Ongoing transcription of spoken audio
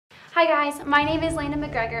Hi guys, my name is Lana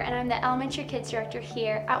McGregor and I'm the Elementary Kids Director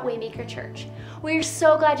here at Waymaker.Church. We're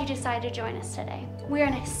so glad you decided to join us today. We're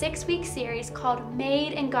in a 6-week series called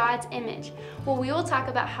Made in God's Image, where we will talk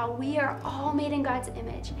about how we are all made in God's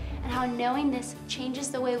image and how knowing this changes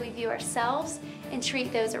the way we view ourselves and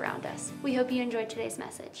treat those around us. We hope you enjoyed today's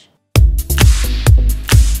message.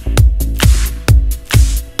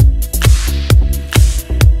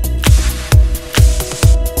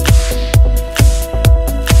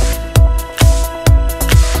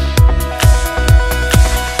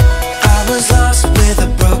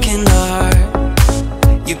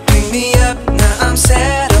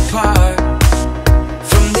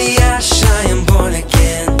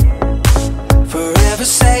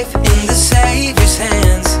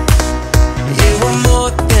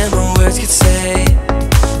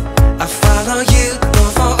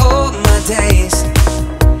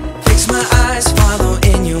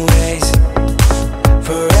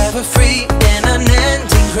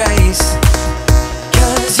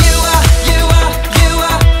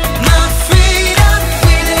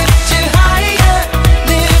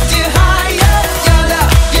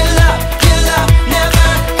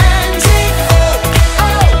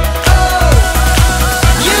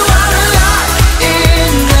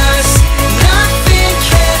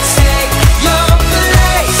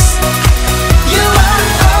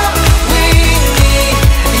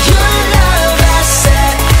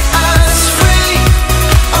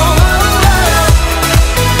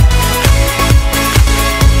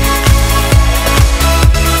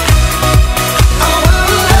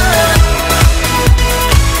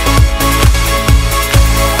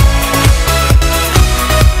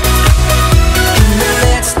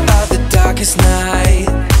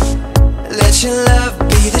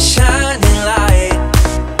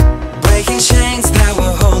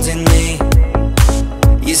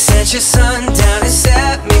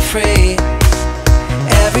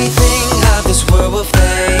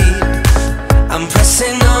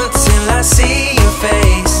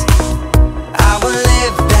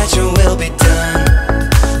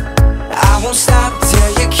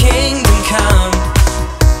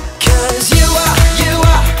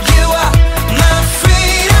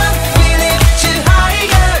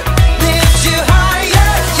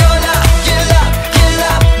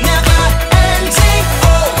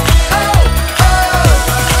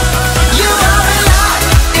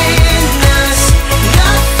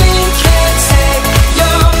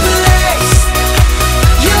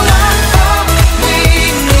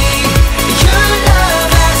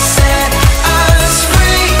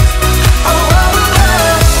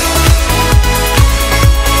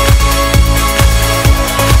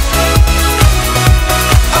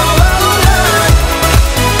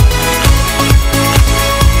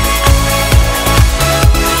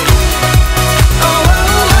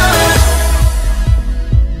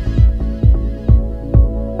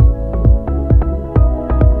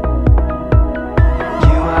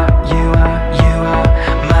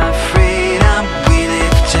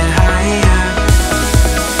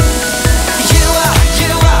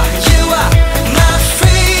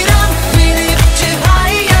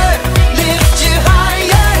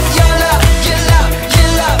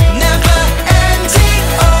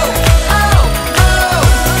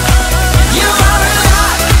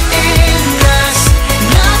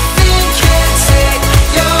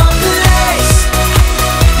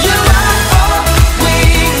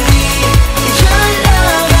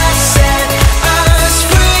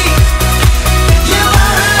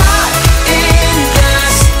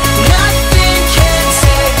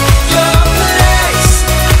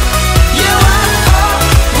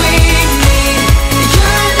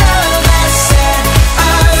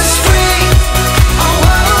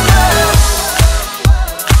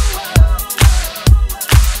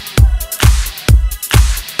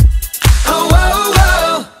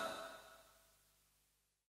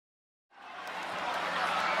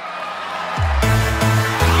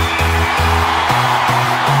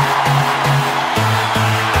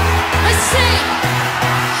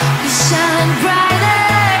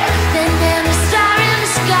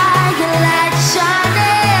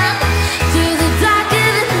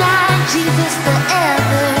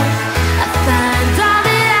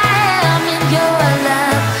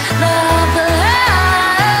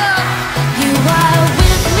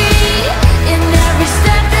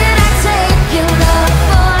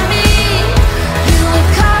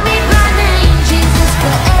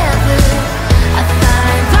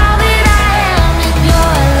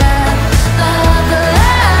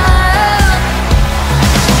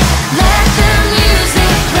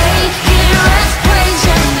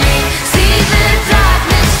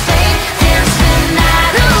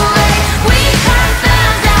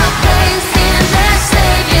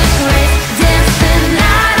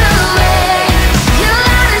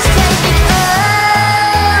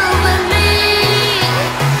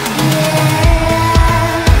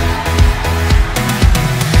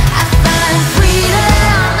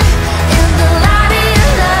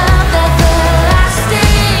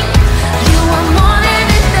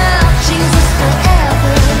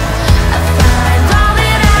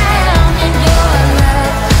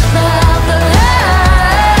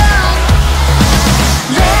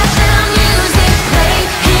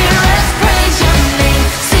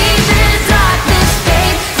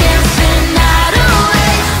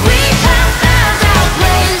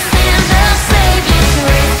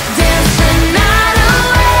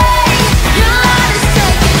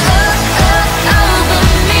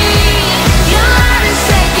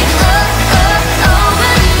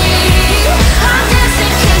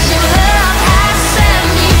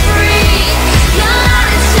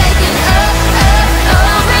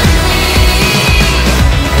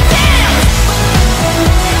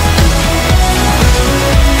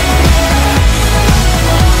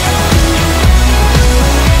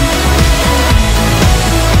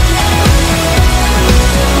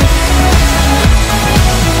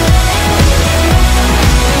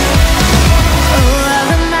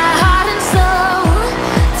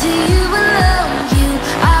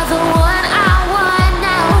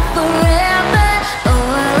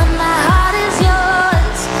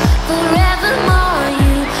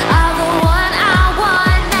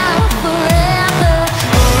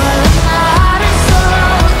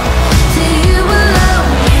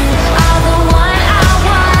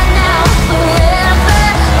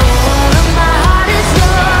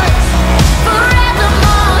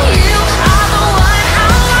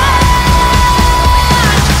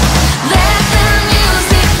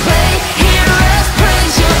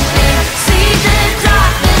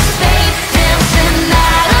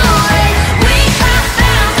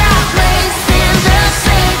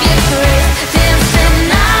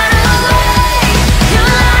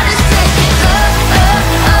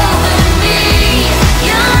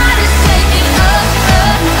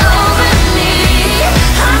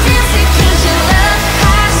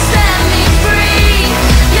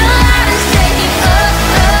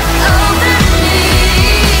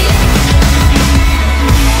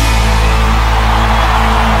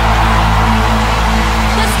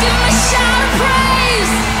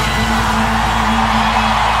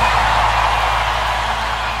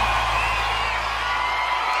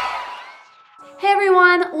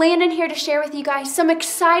 here to share with you guys some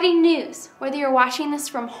exciting news. Whether you're watching this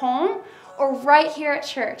from home or right here at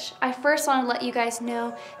church, I first want to let you guys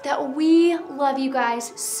know that we love you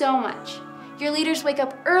guys so much. Your leaders wake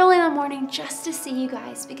up early in the morning just to see you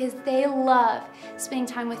guys because they love spending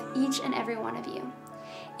time with each and every one of you.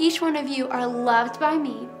 Each one of you are loved by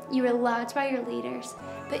me, you are loved by your leaders,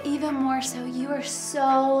 but even more so, you are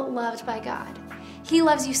so loved by God. He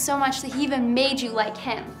loves you so much that He even made you like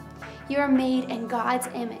Him. You are made in God's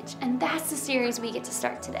image, and that's the series we get to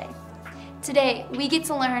start today. Today, we get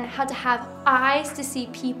to learn how to have eyes to see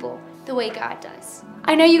people the way God does.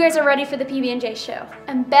 I know you guys are ready for the PB&J show,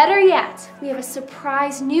 and better yet, we have a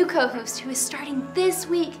surprise new co-host who is starting this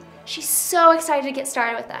week. She's so excited to get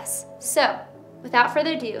started with us. So, without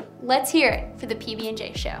further ado, let's hear it for the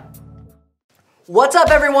PB&J show. What's up,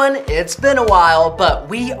 everyone? It's been a while, but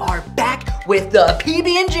we are back with the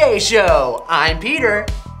PB&J show. I'm Peter.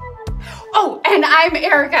 Oh, and I'm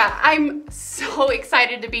Erica. I'm so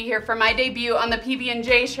excited to be here for my debut on the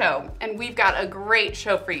PB&J show, and we've got a great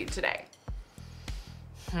show for you today.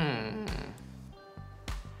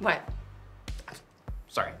 What?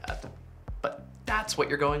 Sorry, but that's what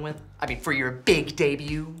you're going with? I mean, for your big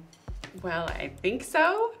debut? Well, I think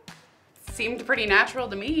so. Seemed pretty natural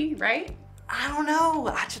to me, right? I don't know.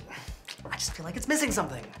 I just feel like it's missing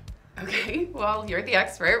something. Okay, well, you're the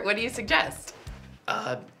expert. What do you suggest?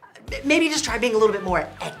 Maybe just try being a little bit more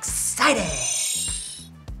excited.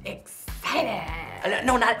 Excited.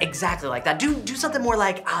 No, not exactly like that. Do something more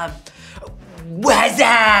like, what's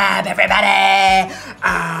up, everybody?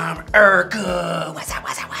 Urku. What's up?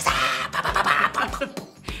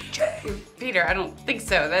 Peter, I don't think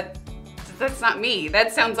so. That's not me.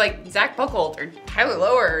 That sounds like Zach Buchholz or Tyler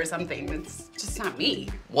Lower or something. It's just not me.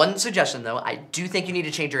 One suggestion, though. I do think you need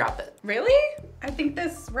to change your outfit. Really? I think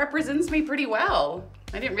this represents me pretty well.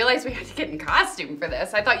 I didn't realize we had to get in costume for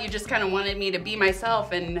this. I thought you just kind of wanted me to be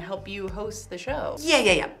myself and help you host the show.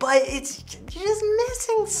 Yeah, but you're just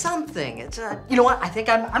missing something. It's, you know what? I think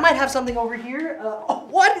I might have something over here.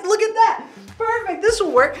 What? Look at that. Perfect, this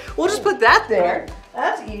will work. We'll just put that there.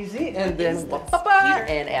 That's easy. And then,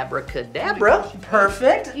 and abracadabra.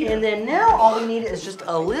 Perfect. And then now all we need is just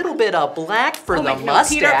a little bit of black for the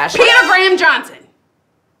mustache. Peter Graham Johnson.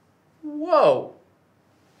 Whoa.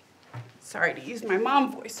 Sorry to use my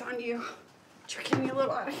mom voice on you. You're getting a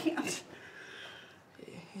little out of hand.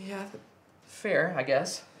 Yeah, fair, I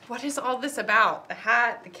guess. What is all this about? The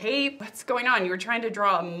hat, the cape? What's going on? You were trying to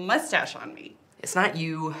draw a mustache on me. It's not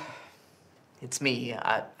you. It's me.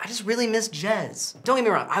 I just really miss Jez. Don't get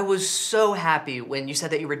me wrong, I was so happy when you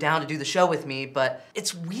said that you were down to do the show with me, but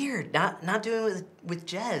it's weird not doing it with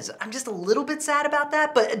Jez. I'm just a little bit sad about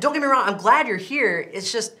that, but don't get me wrong, I'm glad you're here.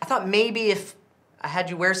 It's just, I thought maybe if I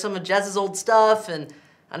had you wear some of Jez's old stuff, and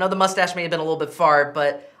I know the mustache may have been a little bit far,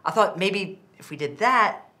 but I thought maybe if we did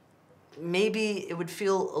that, maybe it would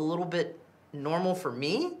feel a little bit normal for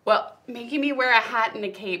me. Well, making me wear a hat and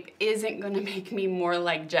a cape isn't gonna make me more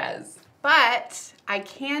like Jez. But I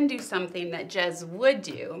can do something that Jez would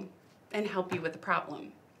do and help you with the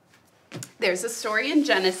problem. There's a story in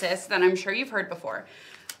Genesis that I'm sure you've heard before,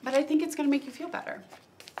 but I think it's gonna make you feel better.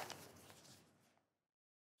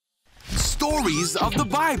 Stories of the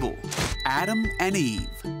Bible. Adam and Eve.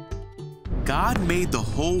 God made the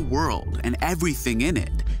whole world and everything in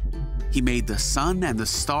it. He made the sun and the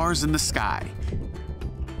stars in the sky.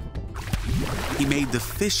 He made the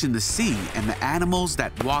fish in the sea and the animals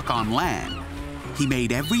that walk on land. He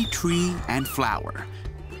made every tree and flower.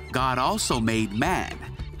 God also made man.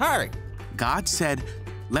 Hi. God said,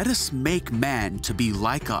 "Let us make man to be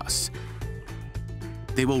like us.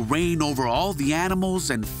 They will reign over all the animals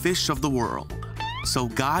and fish of the world." So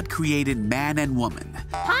God created man and woman.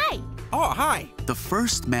 Hi. Oh, hi. The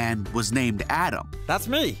first man was named Adam, That's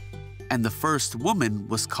me. and the first woman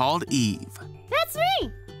was called Eve. That's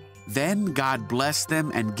me! Then God blessed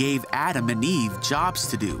them and gave Adam and Eve jobs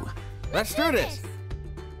to do. Let's do this.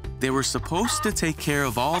 They were supposed to take care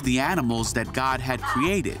of all the animals that God had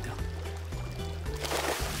created,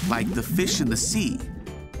 like the fish in the sea,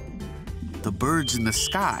 the birds in the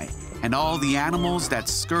sky, and all the animals that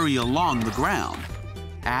scurry along the ground.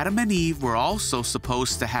 Adam and Eve were also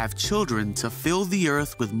supposed to have children to fill the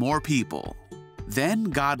earth with more people. Then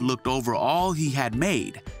God looked over all He had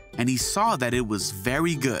made, and He saw that it was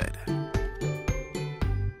very good.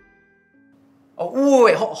 Oh,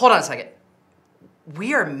 wait, hold on a second.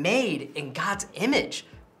 We are made in God's image.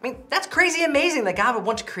 I mean, that's crazy amazing that God would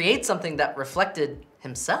want to create something that reflected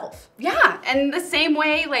Himself. Yeah, and the same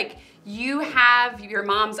way, like, you have your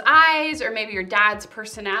mom's eyes, or maybe your dad's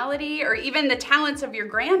personality, or even the talents of your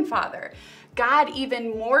grandfather. God even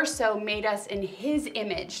more so made us in his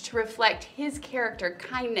image to reflect his character,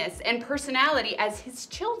 kindness, and personality as his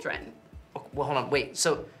children. Well, hold on, wait.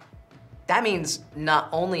 So that means not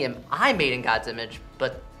only am I made in God's image,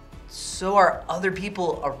 but so are other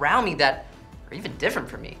people around me that are even different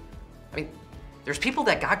from me. I mean, there's people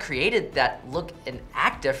that God created that look and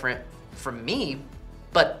act different from me,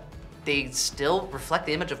 but they still reflect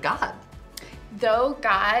the image of God. Though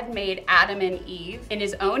God made Adam and Eve in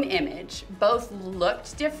his own image, both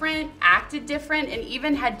looked different, acted different, and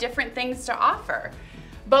even had different things to offer.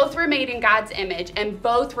 Both were made in God's image, and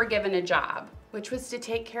both were given a job, which was to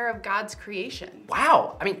take care of God's creation.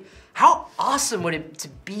 Wow, I mean, how awesome would it to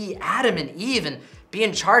be Adam and Eve and be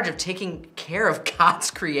in charge of taking care of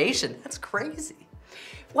God's creation? That's crazy.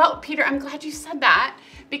 Well, Peter, I'm glad you said that,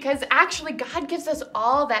 because actually God gives us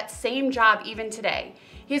all that same job even today.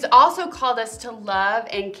 He's also called us to love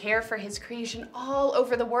and care for his creation all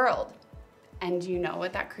over the world. And do you know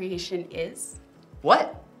what that creation is?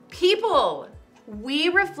 What? People. We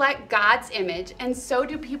reflect God's image, and so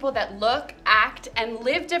do people that look, act, and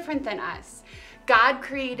live different than us. God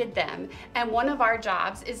created them, and one of our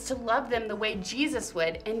jobs is to love them the way Jesus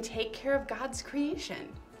would and take care of God's creation.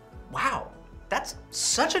 Wow, that's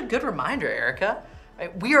such a good reminder, Erica.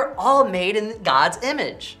 We are all made in God's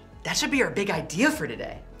image. That should be our big idea for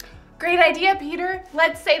today. Great idea, Peter.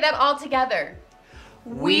 Let's say that all together.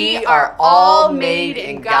 We are all made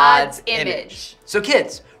in God's image. So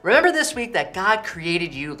kids, remember this week that God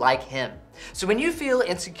created you like him. So when you feel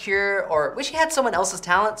insecure or wish you had someone else's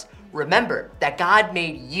talents, remember that God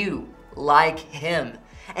made you like him.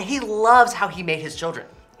 And he loves how he made his children.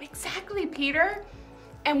 Exactly, Peter.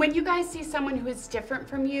 And when you guys see someone who is different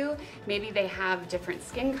from you, maybe they have different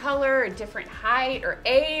skin color, or different height or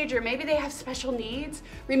age, or maybe they have special needs,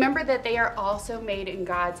 remember that they are also made in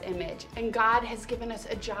God's image. And God has given us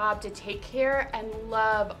a job to take care and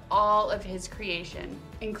love all of his creation,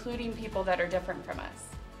 including people that are different from us.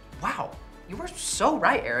 Wow, you were so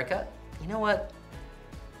right, Erica. You know what?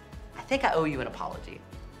 I think I owe you an apology.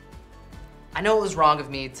 I know it was wrong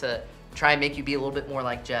of me to try and make you be a little bit more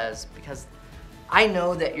like Jez, because I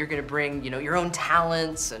know that you're gonna bring, your own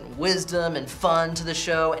talents and wisdom and fun to the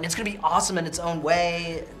show, and it's gonna be awesome in its own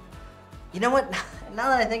way. You know what? Now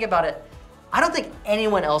that I think about it, I don't think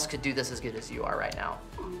anyone else could do this as good as you are right now.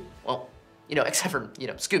 Well, except for,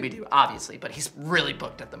 Scooby-Doo, obviously, but he's really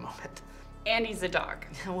booked at the moment. And he's a dog.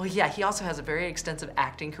 Well, yeah, he also has a very extensive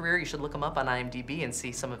acting career. You should look him up on IMDb and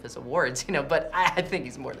see some of his awards, but I think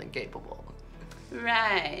he's more than capable.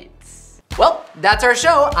 Right. Well, that's our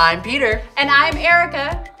show. I'm Peter. And I'm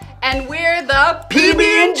Erica. And we're the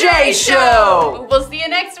PB&J Show. We'll see you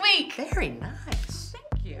next week. Very nice.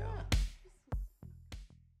 Thank you.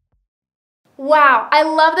 Wow, I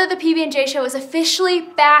love that the PB&J Show is officially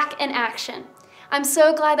back in action. I'm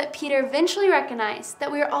so glad that Peter eventually recognized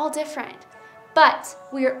that we are all different, but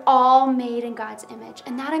we are all made in God's image,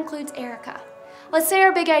 and that includes Erica. Let's say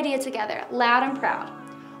our big idea together, loud and proud.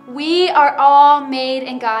 We are all made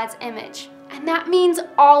in God's image, and that means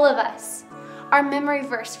all of us. Our memory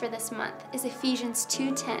verse for this month is Ephesians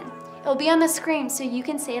 2:10. It'll be on the screen so you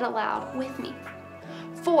can say it aloud with me.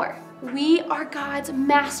 For we are God's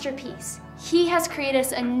masterpiece. He has created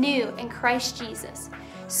us anew in Christ Jesus,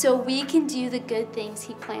 so we can do the good things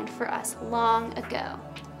he planned for us long ago.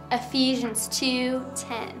 Ephesians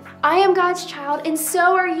 2:10. I am God's child, and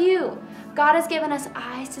so are you. God has given us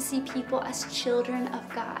eyes to see people as children of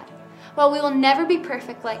God. While we will never be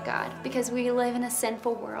perfect like God because we live in a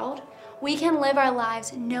sinful world, we can live our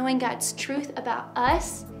lives knowing God's truth about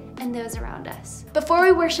us and those around us. Before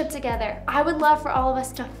we worship together, I would love for all of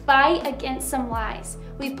us to fight against some lies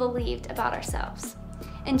we've believed about ourselves.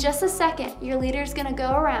 In just a second, your leader is going to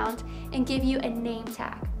go around and give you a name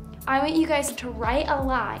tag. I want you guys to write a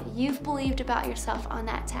lie you've believed about yourself on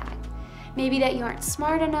that tag. Maybe that you aren't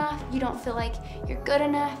smart enough, you don't feel like you're good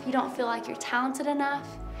enough, you don't feel like you're talented enough.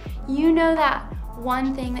 You know that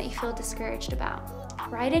one thing that you feel discouraged about.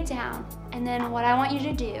 Write it down, and then what I want you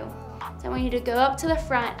to do is I want you to go up to the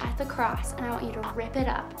front at the cross, and I want you to rip it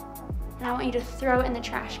up, and I want you to throw it in the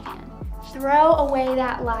trash can. Throw away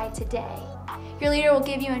that lie today. Your leader will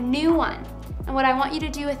give you a new one, and what I want you to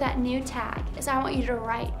do with that new tag is I want you to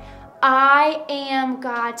write, I am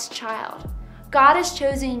God's child. God has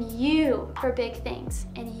chosen you for big things,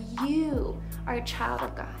 and you are a child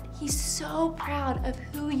of God. He's so proud of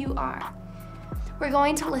who you are. We're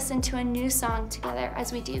going to listen to a new song together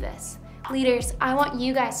as we do this. Leaders, I want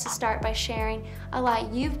you guys to start by sharing a lie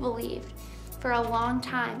you've believed for a long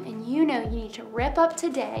time, and you know you need to rip up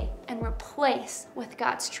today and replace with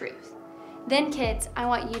God's truth. Then kids, I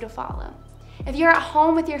want you to follow. If you're at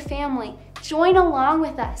home with your family, Join along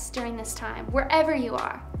with us during this time, wherever you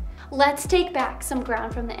are. Let's take back some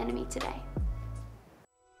ground from the enemy today.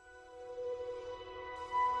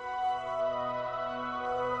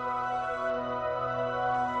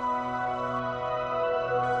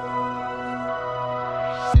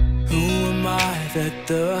 Who am I that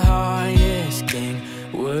the highest king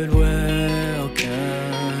would welcome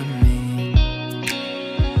me?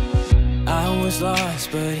 I was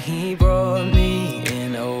lost, but he brought me in.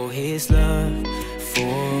 Oh, his love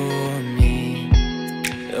for me.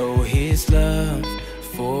 Oh, his love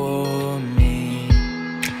for me.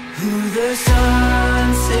 Who the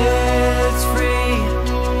Son sets free,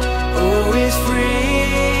 oh, is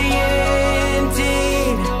free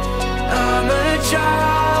indeed. I'm a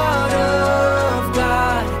child of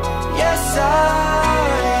God, yes I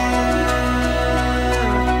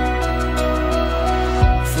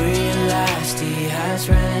am. Free at last, he has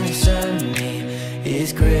ransomed me.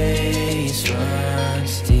 His grace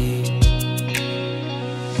runs deep.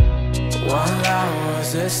 While I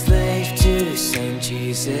was a slave to sin,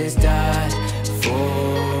 Jesus died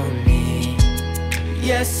for me.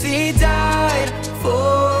 Yes, he died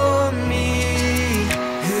for me.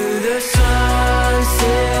 Who the Son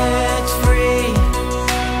sets free,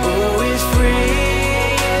 oh, is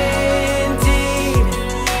free indeed.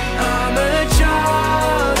 I'm a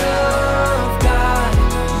child of God,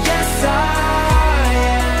 yes I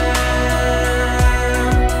am.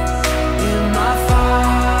 In my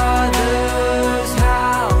Father's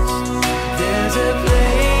house, there's a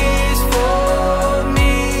place for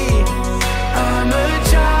me. I'm a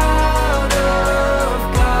child of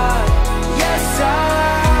God, yes I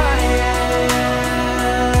am.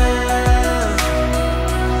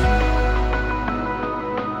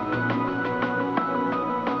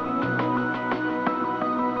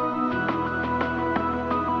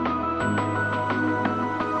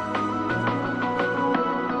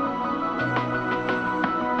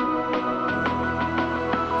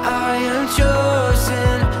 I am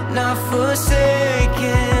chosen, not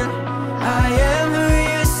forsaken. I am who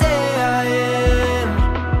you say I am.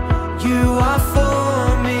 You are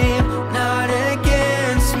for me, not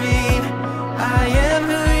against me. I am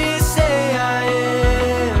who you say I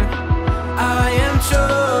am. I am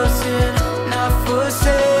chosen, not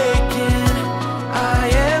forsaken. I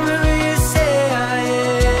am who you say I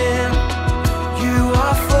am. You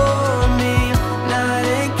are for me, not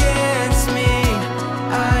against me.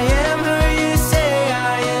 I am who you say I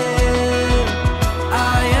am. I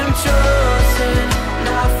am chosen,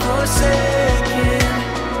 not forsaken.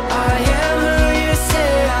 I am who you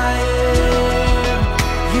say I am.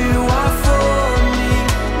 You are for me,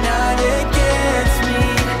 not against me.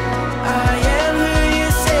 I am who you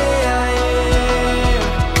say I am.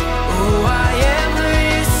 Oh, I am who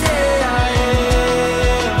you say I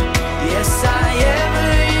am. Yes, I am who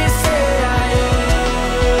you say I am.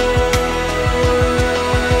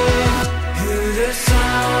 Who the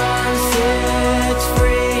Son sets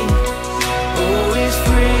free, oh, is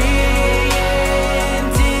free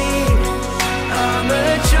indeed. I'm a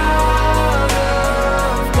child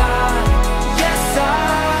of God, yes I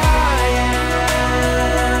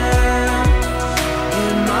am.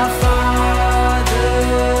 In my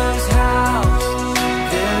Father's house,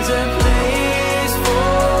 there's a place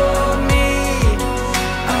for me.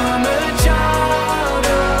 I'm a child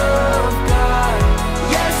of God,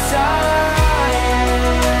 yes I am.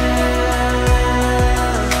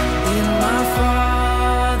 In my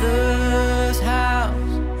Father's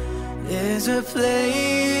house, there's a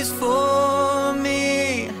place for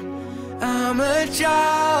me. I'm a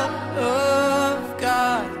child of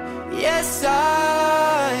God, yes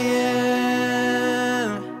I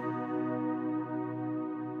am.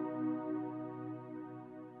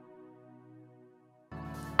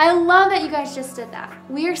 I love that you guys just did that.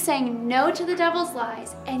 We are saying no to the devil's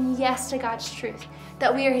lies and yes to God's truth,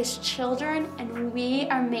 that we are his children and we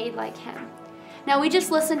are made like him. Now, we just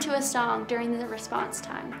listened to a song during the response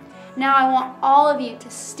time. Now I want all of you to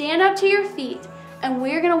stand up to your feet and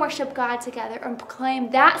we're gonna worship God together and proclaim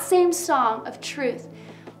that same song of truth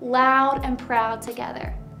loud and proud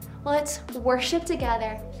together. Let's worship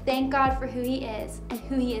together, thank God for who he is and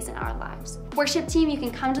who he is in our lives. Worship team, you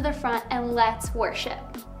can come to the front and let's worship.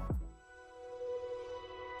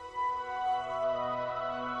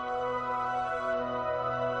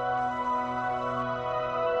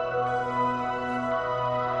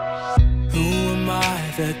 Who am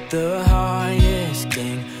I that the highest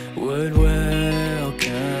king would welcome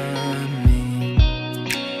me?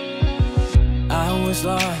 I was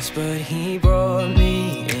lost, but he brought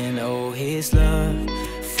me in. Oh, his love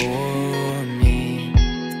for me.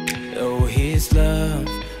 Oh, his love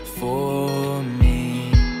for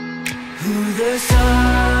the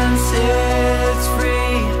sun sets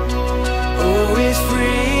free, oh, is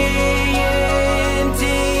free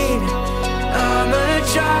indeed. I'm a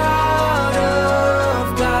child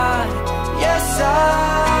of God, yes I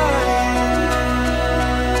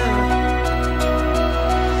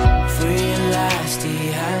am. Free at last,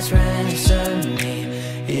 He has ransomed me,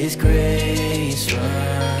 His grace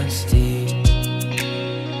runs deep.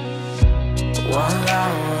 While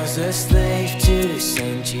I was a slave to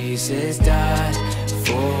sin, Jesus died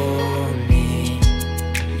for me.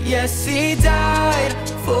 Yes, He died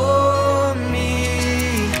for me.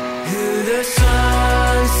 Who the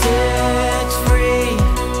Son sets free,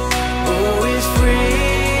 oh, is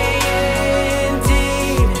free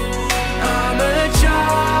indeed. I'm a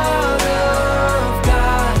child of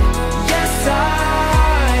God, yes I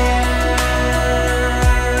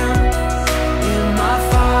am. In my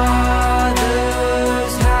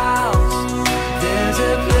Father's house, there's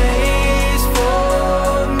a place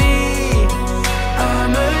for me.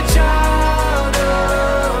 I'm a child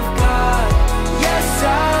of God, yes I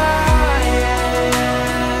am.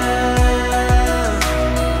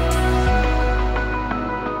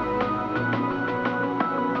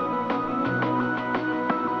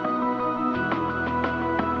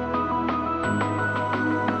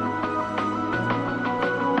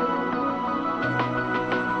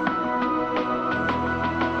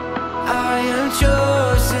 I am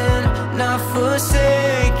chosen, not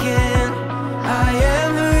forsaken. I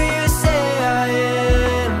am who you say I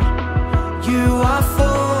am. You are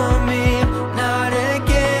for me, not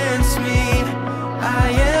against me.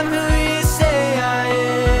 I am who you say I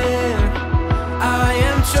am. I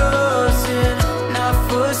am chosen, not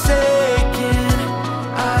forsaken.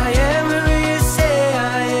 I am who you say I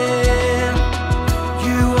am.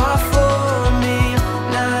 You are for me,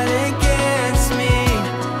 not against me.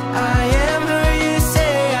 I am who you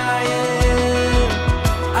say I am.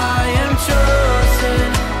 I am chosen,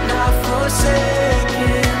 not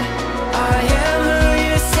forsaken. I am who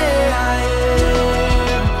you say I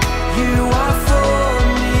am. You are for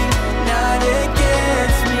me, not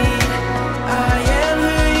against me. I am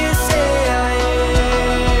who you say I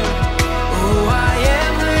am. Oh, I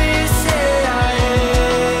am who you say I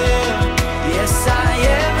am. Yes, I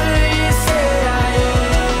am who you say I am.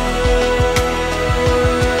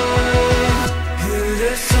 Who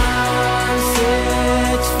the Son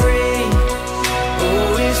sets free,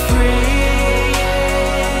 oh, is free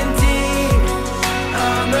indeed.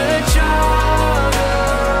 I'm a child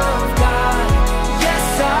of God, yes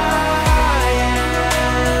I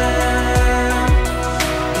am.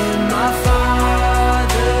 In my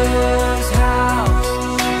Father's house,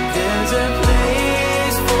 there's a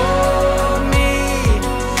place for me.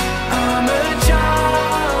 I'm a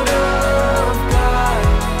child of God,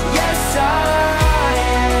 yes I am.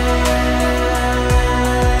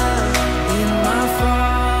 In my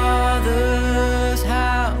Father's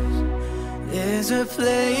house, there's a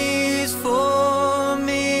place for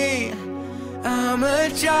me. I'm a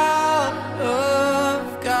child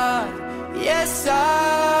of God, yes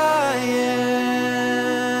I am.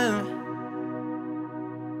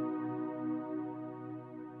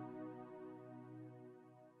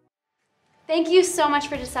 Thank you so much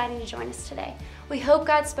for deciding to join us today. We hope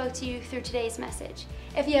God spoke to you through today's message.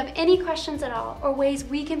 If you have any questions at all or ways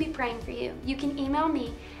we can be praying for you, you can email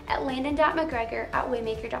me at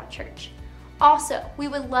landon.mcgregor@Waymaker.Church. Also, we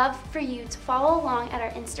would love for you to follow along at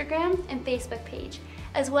our Instagram and Facebook page,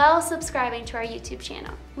 as well as subscribing to our YouTube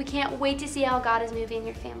channel. We can't wait to see how God is moving in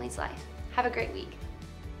your family's life. Have a great week.